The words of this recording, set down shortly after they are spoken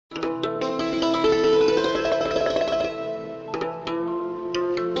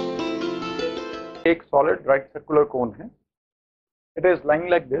एक solid right circular cone है, it is lying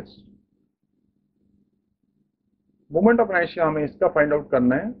like this. Moment of inertia हमें इसका फाइंड आउट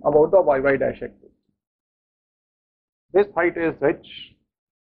करना है about the Y Y dash axis. This height is h,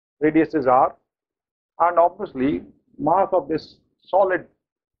 radius is r, and obviously mass of this solid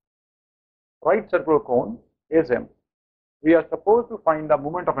right circular cone is m. We are supposed to find the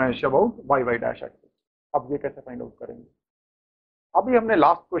moment of inertia about y y dash axis. अब ये कैसे find out करेंगे? अभी हमने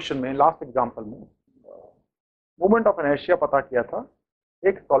last question में, last example में moment of inertia पता किया था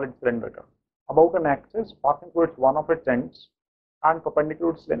एक सॉलिड सिलेंडर का about an axis passing towards one of its ends and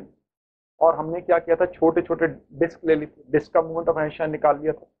perpendicular to length. और हमने क्या किया था, छोटे छोटे डिस्क ले ली थी, डिस्क का मोमेंट ऑफ इनर्शिया निकाल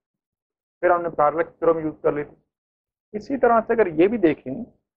लिया था, फिर हमने पैरेलल थ्योरम यूज कर ली थी। इसी तरह से अगर ये भी देखें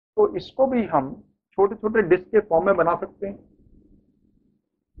तो इसको भी हम छोटे छोटे डिस्क के फॉर्म में बना सकते हैं।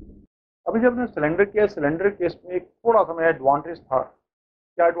 अभी जब हमने सिलेंडर किया, सिलेंडर केस में एक थोड़ा सा एडवांटेज था।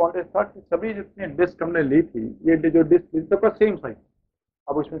 क्या एडवांटेज था कि सभी जितने डिस्क हमने ली थी, ये जो डिस्क ली सबका सेम साइज,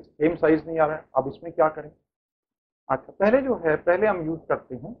 अब इसमें सेम साइज नहीं आ रहा है। अब इसमें क्या करें? अच्छा, पहले जो है, पहले हम यूज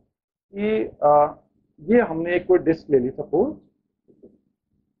करते हैं कि ये हमने एक कोई डिस्क ले ली, सपोज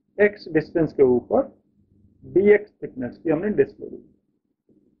x डिस्टेंस के ऊपर dx थिकनेस की हमने डिस्क ले ली,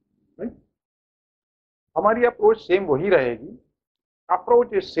 राइट। हमारी अप्रोच सेम वही रहेगी,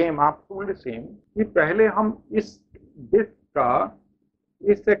 approach is same, absolutely same, कि पहले हम इस डिस्क का,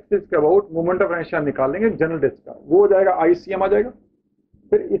 इस एक्सिस के अबाउट मोमेंट ऑफ इनर्शिया निकालेंगे जनरल डिस्क का, वो हो जाएगा ICM आ जाएगा।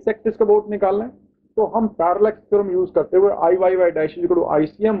 फिर इस एक्सिस के अबाउट निकालना है तो हम पैरेलल थ्योरम यूज करते हुए I y y dash equal to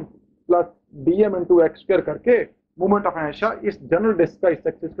ICM plus dm into x square करके मोमेंट ऑफ इनर्शिया इस जनरल डिस्क का इस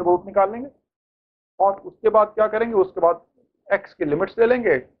एक्सिस के अबाउट निकाल लेंगे। और उसके बाद क्या करेंगे, उसके बाद x की लिमिट्स ले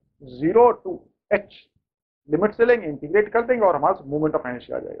लेंगे, 0 टू h लिमिट्स ले लेंगे, इंटीग्रेट कर देंगे और हमारा मोमेंट ऑफ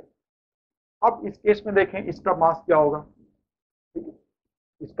इनर्शिया आ जाएगा। अब इस केस में देखें इसका मास क्या होगा, ठीक है।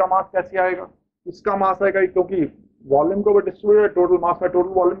 इसका मास कैसे आएगा? इसका मास आएगा, क्योंकि वॉल्यूम को डिस्ट्रीब्यूट है, टोटल मास में टोटल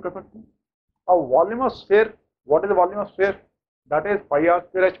वॉल्यूम कर सकते हैं। अब volume of sphere, what is volume of sphere? That is pi are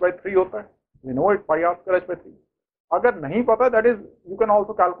square h by 3 होता है, we know it, pi are square h by 3। अगर नहीं पता, that is you can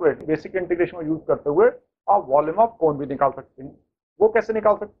also calculate, basic integration में use करते हुए आप volume of cone भी निकाल सकते हैं। वो कैसे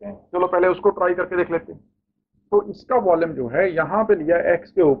निकाल सकते हैं, चलो पहले उसको ट्राई करके देख लेते हैं। तो इसका वॉल्यूम जो है यहाँ पे लिया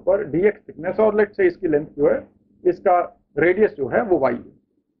x के ऊपर dx थिकनेस, और लेट से इसकी लेंथ जो है, इसका रेडियस जो है वो y है।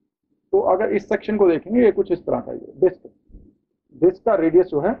 तो अगर इस सेक्शन को देखेंगे, ये कुछ इस तरह का है, डिस्क का रेडियस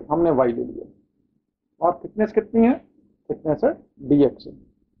जो है हमने y ले लिया, और थिकनेस कितनी है, थिकनेस है dx।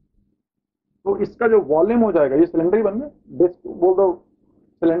 तो इसका जो वॉल्यूम हो जाएगा, ये सिलेंडर ही बन गया, डिस्क बोल दो,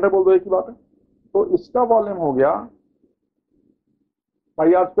 सिलेंडर बोल दो, एक ही बात है। तो इसका वॉल्यूम हो गया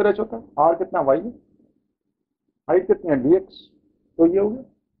पाई आर स्क्वायर h होता है, r कितना y है, हाइट कितनी है dx, तो ये हो गया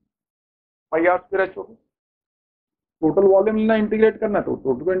पाई आर स्क्वायर h हो गया। टोटल वॉल्यूम लेना, इंटीग्रेट करना है तो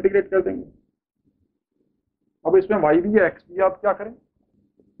टोटल को इंटीग्रेट कर देंगे। अब इसमें y भी है, x भी है, आप क्या करें?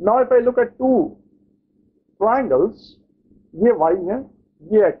 Now if I look at two triangles, ये y है,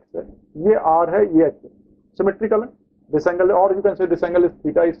 ये x है, ये r है, ये h है, सिमेट्रिकल है, दिस एंगल, और you can say this angle is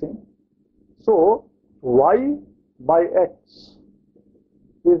theta is same. So y by x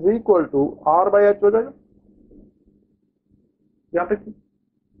is equal to r by h हो जाएगा। यहाँ तक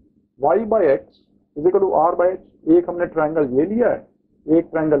y by x is equal to r by h। एक हमने triangle ये लिया है, एक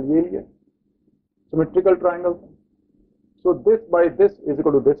ट्रायंगल ये लिया, symmetrical triangle. So this by this is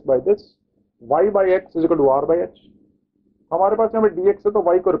equal to this by this, y by x is equal to r by h। हमारे पास यहाँ पे dx है तो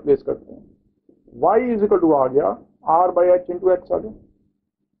y को रिप्लेस करते हैं, y इज इक्वल टू आ गया r by h into x आ गया।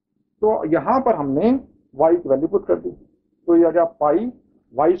 तो यहाँ पर हमने y की वैल्यू पुट कर दी, तो ये आ गया पाई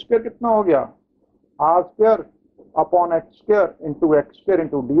y स्क्वायर कितना हो गया, r square upon x square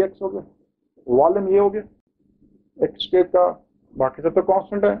into dx हो गया। वॉल्यूम ये हो गया एक्स स्क्वायर का, बाकी सब तो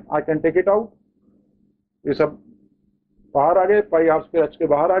कांस्टेंट है, I can take it out, ये सब बाहर आ गए, पाई आर स्क्वायर h के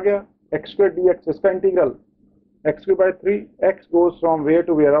बाहर आ गया, एक्स स्क्वायर dx, इसका integral x cube by 3, x goes from where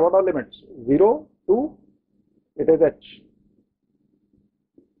to where, what are limits, 0 to it is h,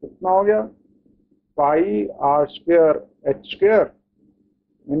 कितना हो गया, पाई are square h square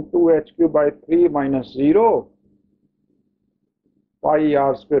into h cube by 3 minus 0 pi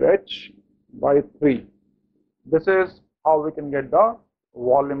are square h by 3. This is how we can get the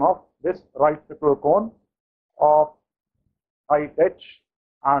volume of this right circular cone of height h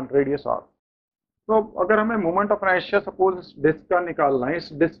and radius r. तो अगर हमें moment of inertia suppose इस disc का निकालना है, इस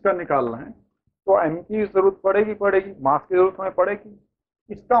disc का निकालना है, तो m की जरूरत पड़ेगी, मास की जरूरत हमें पड़ेगी।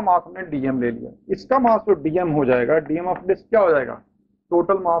 इसका मास हमने dm ले लिया, इसका मास जो dm हो जाएगा, dm ऑफ डिस्क क्या हो जाएगा,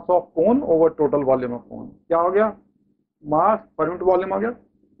 total mass of cone over total volume of cone. क्या हो गया, मास पर यूनिट वॉल्यूम आ गया।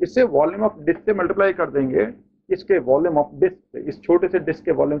 इससे वॉल्यूम ऑफ डिस्क से मल्टीप्लाई कर देंगे, इसके वॉल्यूम ऑफ डिस्क से, इस छोटे से डिस्क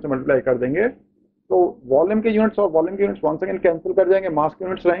के वॉल्यूम से मल्टीप्लाई कर देंगे, तो वॉल्यूम के यूनिट्स और वॉल्यूम के यूनिट्स वंस अगेन कैंसिल कर जाएंगे, मास के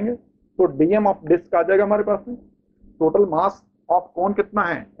यूनिट्स रहेंगे, तो डीएम ऑफ डिस्क आ जाएगा हमारे पास में। टोटल मास ऑफ कोन कितना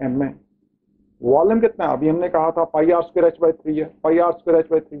है एम में, वॉल्यूम कितना है, अभी हमने कहा था पाई आर स्क्वायर एच बाई 3 है, पाई आर स्क्वायर एच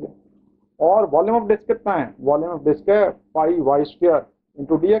बाई 3 है, और वॉल्यूम ऑफ डिस्क कितना है, वॉल्यूम ऑफ डिस्क है पाई Y square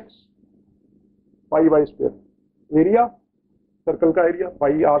into D x, पाई वाई स्क्वायर। एरिया सर्कल का area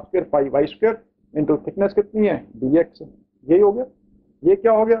pi are square pi Y square into thickness कितनी है D x, यही हो गया। ये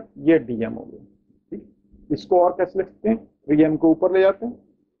क्या हो गया, ये डीएम हो गया। ठीक, इसको और कैसे लिख सकते हैं, 3m को ऊपर ले जाते हैं,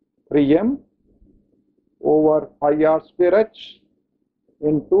 3m over pi are square H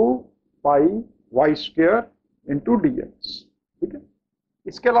into pi Y square into D x. ठीक है,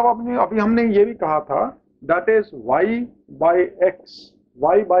 इसके अलावा अभी हमने ये भी कहा था that is y by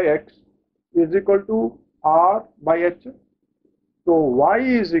x is equal to r by H, तो y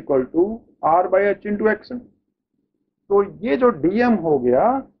is equal to r by H into x. तो ये जो dm हो गया,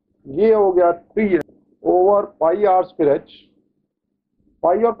 ये हो गया 3m over pi are square H,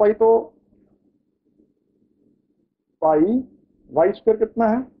 पाई और पाई तो पाई वाई स्क्वायर कितना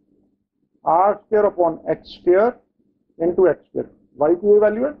है are square upon H square into x square, Y की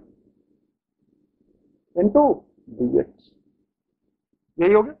वैल्यू है इंटू डी एक्स,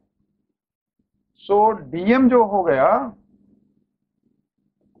 यही हो गया। सो डीएम जो हो गया,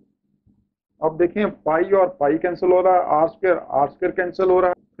 अब देखें पाई और पाई कैंसिल हो रहा है, आर स्क्वायर कैंसिल हो रहा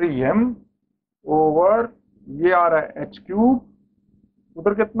है, 3m ओवर ये आ रहा है एच क्यूब,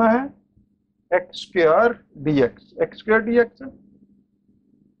 उधर कितना है एक्स स्क्वायर डी एक्स है।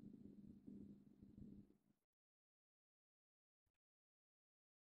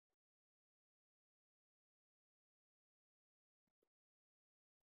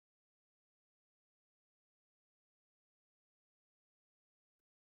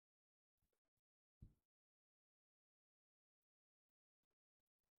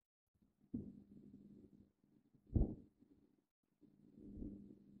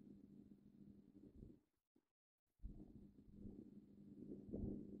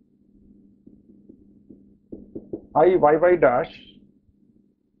 आई Y Y dash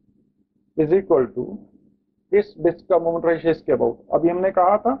is equal to इस डिस्क का मोमेंट रेशियो इसके अबाउट। अभी हमने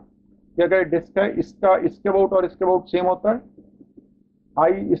कहा था कि अगर डिस्क है इसका इसके अबाउट और इसके अबाउट सेम होता है,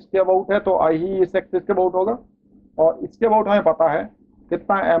 आई इसके अबाउट है तो आई ही इस एक्सिस के अबाउट होगा, और इसके अबाउट हमें पता है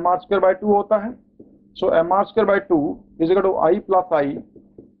कितना एम आर स्क्वायर बाई 2 होता है। सो M R square by 2 is equal to I plus I,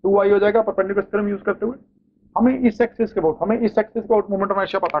 2i हो जाएगा परपेंडिकुलर थ्योरम यूज करते हुए। हमें इस एक्सिस के अबाउट, हमें इस एक्सिस का मोमेंट ऑफ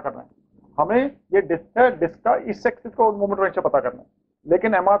इनर्शिया पता करना है, हमें ये डिस्क है, डिस्क का इस एक्सिस का मोमेंट ऑफ इनर्शिया पता करना है,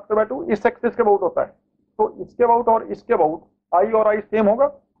 लेकिन एम आर स्क्वायर बाई 2 इस एक्सिस के अबाउट होता है, तो इसके अबाउट और इसके अबाउट आई और आई सेम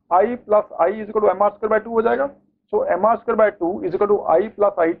होगा, आई plus I is equal to M R square by 2 हो जाएगा। सो M R square by 2 is equal to I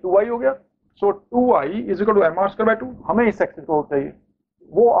plus I, 2i हो गया। सो 2i is equal to M R square by 2, हमें इस axis को चाहिए,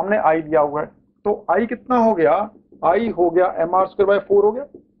 वो हमने आई दिया हुआ है, तो आई कितना हो गया, आई हो गया एम आर स्क्वायर बाई 4 हो गया।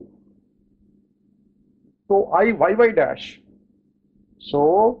 तो आई Y Y dash,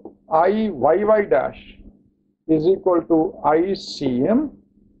 so I Y Y dash is equal to I C M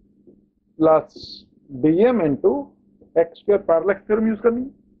plus D M into x square, parallel theorem use करनी।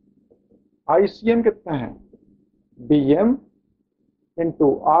 आई सी एम कितना है D M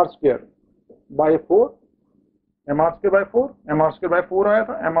into are square by 4, M R square by 4, M R square by 4 आया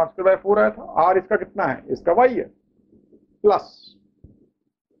था, M R square by 4 आया था, are इसका कितना है, इसका वाई है, plus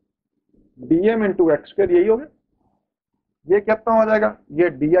DM into x square, यही हो गया। ये कितना हो जाएगा, ये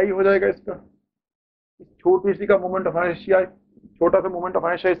डी आई हो जाएगा इसका, छोटी सी का मोमेंट ऑफ इनर्शिया, छोटा सा मोमेंट ऑफ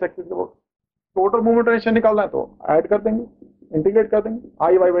इनर्शिया इस एक्सिस के, टोटल मोमेंट ऑफ इनर्शिया निकालना है तो ऐड कर देंगे, इंटीग्रेट कर देंगे,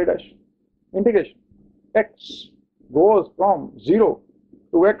 आई Y Y dash integration x goes from 0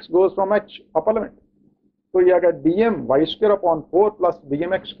 to x goes from H upper limit, तो ये आ गया DM Y square upon 4 plus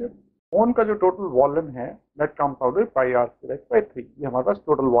DM x square. कोन का जो टोटल वॉल्यूम है that comes out with pi are square x by 3, ये हमारे पास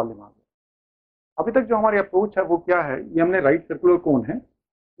total volume आ गया। अभी तक जो हमारी अप्रोच है वो क्या है, ये हमने राइट सर्कुलर कोन है,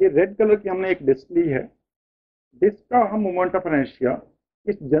 ये रेड कलर की हमने एक डिस्क ली है, डिस्क का हम मोमेंट ऑफ इनर्शिया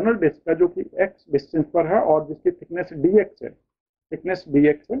इस जनरल डिस्क का जो कि x डिस्टेंस पर है और जिसकी थिकनेस dx है, थिकनेस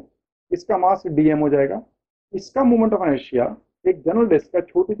dx है, इसका मास dm हो जाएगा। इसका मोमेंट ऑफ इनर्शिया एक जनरल डिस्क का,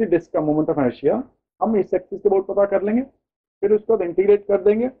 छोटी सी डिस्क का मोमेंट ऑफ इनर्शिया हम इस एक्सिस के अबाउट पता कर लेंगे, फिर उसको इंटीग्रेट कर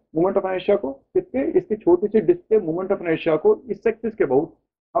देंगे मोमेंट ऑफ इनर्शिया को, किसके, इसकी छोटी सी डिस्क के मोमेंट ऑफ इनर्शिया को इस एक्सिस के अबाउट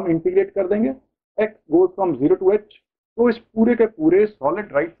हम इंटीग्रेट कर देंगे, x goes from 0 to h, तो इस पूरे के पूरे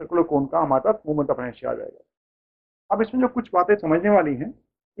सॉलिड राइट सर्कुलर कोन का हमारे पास मोमेंट ऑफ इनर्शिया आ जाएगा। अब इसमें जो कुछ बातें समझने वाली हैं,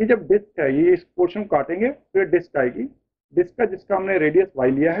 ये जब डिस्क है, ये इस पोर्शन को काटेंगे तो ये डिस्क आएगी, डिस्क का जिसका हमने रेडियस y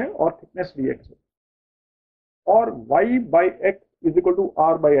लिया है और थिकनेस dx है, और y by x is equal to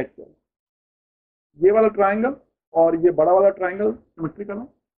r by H, ये वाला ट्राइंगल और ये बड़ा वाला ट्राइंगल सिमेट्रिकल है,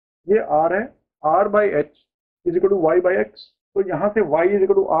 ये r है R by H is equal to Y by x, तो यहाँ से Y is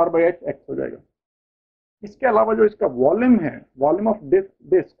equal to R by H x हो जाएगा। इसके अलावा जो इसका वॉल्यूम है, वॉल्यूम ऑफ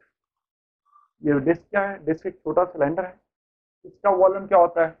डिस्क, ये डिस्क क्या है, डिस्क एक छोटा सिलेंडर है, इसका वॉल्यूम क्या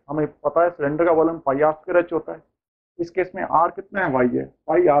होता है हमें पता है, सिलेंडर का volume pi are square H होता है। इस केस में आर कितना है, वाई है,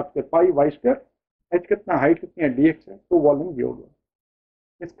 पाई are square pi Y square, H कितना, हाइट कितनी है, डी एक्स है, तो वॉल्यूम ये हो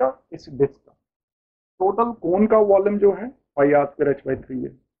गया इसका, इस डिस्क का। टोटल कोन का वॉल्यूम जो है पाई आर स्क्वायर एच बाई 3 है।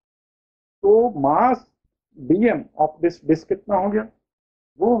 तो मास डीएम ऑफ दिस डिस्क कितना हो गया,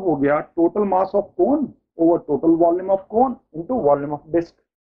 वो हो गया total mass of cone over total volume of cone into volume of disc.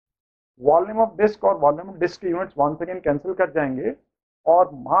 Volume of disc और वॉल्यूम ऑफ डिस्क के यूनिट्स वन सेकेंड कैंसिल कर जाएंगे और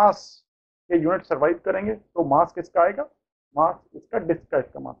मास के यूनिट सर्वाइव करेंगे, तो मास किसका आएगा, मास इसका डिस्क का,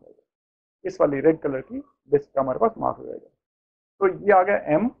 इसका मास आएगा, इस वाली रेड कलर की डिस्क का हमारे पास मास हो जाएगा। तो ये आ गया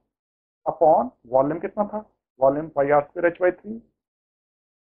एम अपॉन वॉल्यूम कितना था, volume pi are square H by 3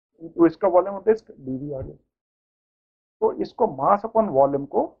 तो इसका वॉल्यूम ऑफ डिस्क डीवी आ गया। तो इसको मास अपॉन वॉल्यूम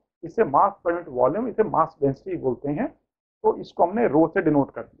को, इसे मास पर यूनिट वॉल्यूम, इसे मास डेंसिटी बोलते हैं। तो इसको हमने रो से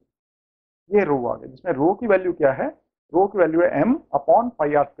डिनोट कर दिया, ये रो आ गया जिसमें रो की वैल्यू क्या है, रो की वैल्यू है M upon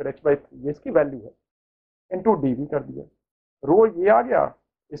pi are square H by 3, ये इसकी वैल्यू है, इनटू डीवी कर दिया। रो ये आ गया,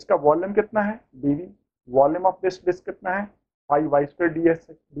 इसका वॉल्यूम कितना है DV, volume of this disc कितना है, पाई वाई स्क्वायर डी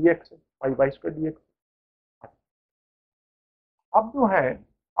एक्स है, पाई वाई स्क्वायर डी एक्स। अब जो है,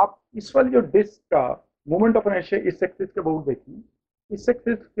 अब इस वाली जो डिस्क का मोमेंट ऑफ इनर्शिया इस एक्सिस के अबाउट देखिए, इस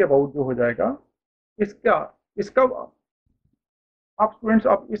एक्सिस के अबाउट जो हो जाएगा इसका, इसका आप स्टूडेंट्स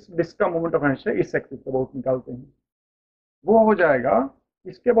आप इस डिस्क का मोमेंट ऑफ इनर्शिया इस एक्सिस के अबाउट निकालते हैं, वो हो जाएगा,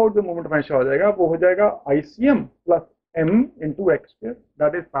 इसके अबाउट जो मोमेंट ऑफ इनर्शिया हो जाएगा वो हो जाएगा ICM plus M into x square,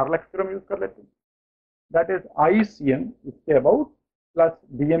 that is parallel theorem use कर लेते हैं, दैट इज आईसीएम इसके अबाउट प्लस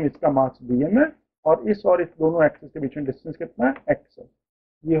डीएम, इसका मास डीएम है, और इस दोनों एक्सिस के बीच में डिस्टेंस कितना है, एक्स है,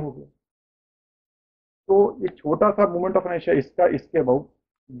 ये हो गया। तो ये छोटा सा मोमेंट ऑफ इनर्शिया इसका, इसके अबाउट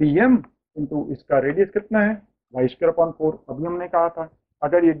डीएम इंटू इसका रेडियस कितना है, वाई स्क्वायर अपॉन 4। अभी हमने कहा था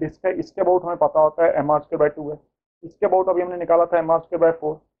अगर ये डिस्क है, इसके अबाउट हमें पता होता है एम आर स्क्वायर बाई 2 है, इसके अबाउट अभी हमने निकाला था एम आर स्क्वायर बाई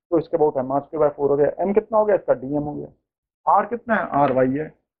 4, तो इसके about M R square by 4 हो गया। एम कितना हो गया इसका, डीएम हो गया, आर कितना है, आर वाई है,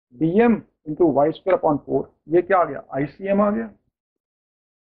 DM into Y square upon 4, ये क्या आ गया, आईसीएम आ गया,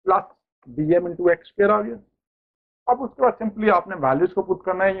 plus DM into x square आ गया। अब उसके बाद सिंपली आपने वैल्यूज को पुट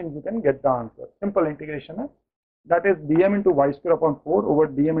करना है, you can get the answer, simple integration है, that is DM into Y square upon 4 over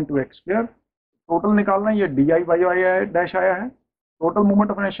DM into x square. Total निकालना है, ये D I Y Y dash आया है, टोटल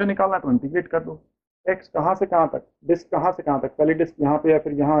मोमेंट ऑफ इनर्शिया निकालना है, तो इंटीग्रेट कर दो। एक्स कहाँ से कहाँ तक, डिस्क कहाँ से कहाँ तक, पहले डिस्क यहाँ पे है,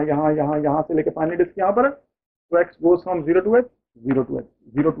 फिर यहाँ यहाँ यहाँ यहाँ से लेकर फाइनली डिस्क यहाँ पर है, तो x goes from 0 to H, 0 to H,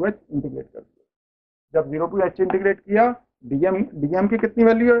 0 to H integrate कर दिया। जब 0 टू एच इंटीग्रेट किया, डीएम की कितनी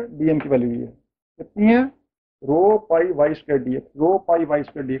वैल्यू है, डीएम की वैल्यू ये कितनी है, रो पाई वाई स्क्वायर डी एक्स, रो पाई Y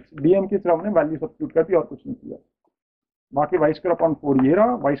square D x, DM की सिर्फ हमने वैल्यू सब्स्टिट्यूट कर दी और कुछ नहीं किया, बाकी वाई स्क्वायर अपॉन 4 ये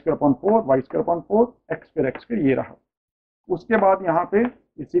रहा, Y square upon 4, Y square upon 4, x square ये रहा। उसके बाद यहाँ पे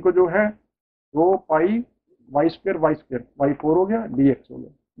इसी को जो है रो पाई वाई स्क्वायर वाई 4 हो गया, डी एक्स हो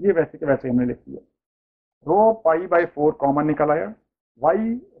गया, ये वैसे के वैसे हमने लिख दिया। रो पाई बाई 4 कॉमन निकल आया,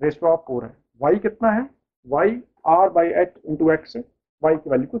 वाई रेस्ट ऑफ 4 है, वाई कितना है, Y R by H into x है, वाई की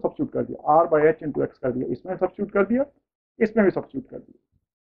वैल्यू को सब्स्टिट्यूट कर दिया, R by H into x कर दिया, इसमें सब्स्टिट्यूट कर दिया, इसमें भी सब्स्टिट्यूट कर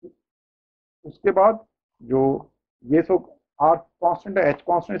दिया। उसके बाद जो ये सब आर कांस्टेंट है, एच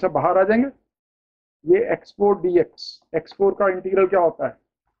कांस्टेंट, सब बाहर आ जाएंगे। ये x4 dx, x4 का इंटीग्रल क्या होता है,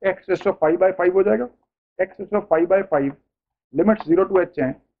 x रेस्ट ऑफ 5 बाई 5 हो जाएगा, x rest of 5 by 5, limit 0 to h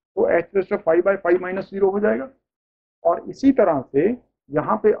हैं, तो x rest of 5 by 5 minus 0 हो जाएगा। और इसी तरह से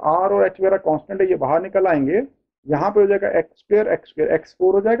यहाँ पे r और h वगैरह कांस्टेंट है, ये बाहर निकल आएंगे, यहाँ पे हो जाएगा एक्स स्क्वायर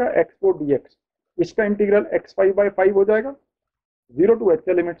x4 हो जाएगा, x4 dx, इसका इंटीग्रल x5 बाई 5 हो जाएगा, 0 टू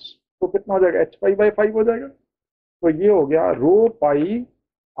h लिमिट्स, तो कितना हो जाएगा, h5 बाई 5 हो जाएगा। तो ये हो गया रो पाई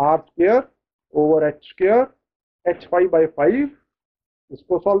are square over H square h5 by 5,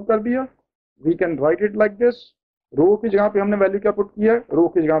 इसको सॉल्व कर दिया। We can write it like this, रो की जगह पे हमने वैल्यू क्या पुट की है, रो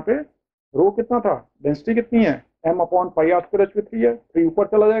की जगह पे रो कितना था, डेंसिटी कितनी है, M upon pi are square H में 3 है, 3 ऊपर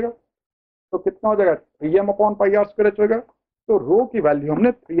चला जाएगा, तो कितना हो जाएगा, 3m upon pi are square H होगा। तो रो की वैल्यू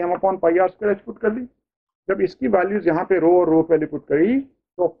हमने 3m upon pi are square H put कर दी। जब इसकी वैल्यूज यहाँ पे रो और रो वैल्यू पुट करी,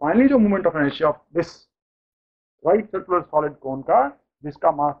 तो फाइनली जो movement of inertia of this right circular solid कोन का,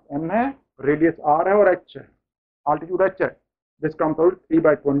 जिसका मास m है, रेडियस r है और h है, आल्टीट्यूड h है, जिसका हम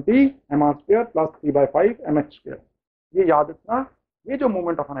 3/20 mr square plus 3/5 mh square. ये याद रखना, ये जो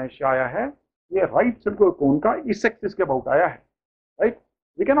मूवमेंट ऑफ इनर्शिया आया है, ये राइट सर्कुलर कोन का इस एक्सिस के अबाउट आया है, right.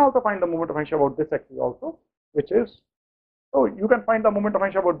 We can also find the moment of inertia about this axis also, which is, so you can find the moment of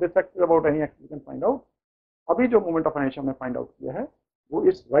inertia about this axis about any axis you can find out. अभी जो moment of inertia हमने find out किया है, वो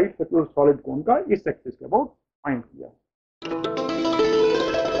इस right circular solid कोन का इस axis के अबाउट फाइंड किया।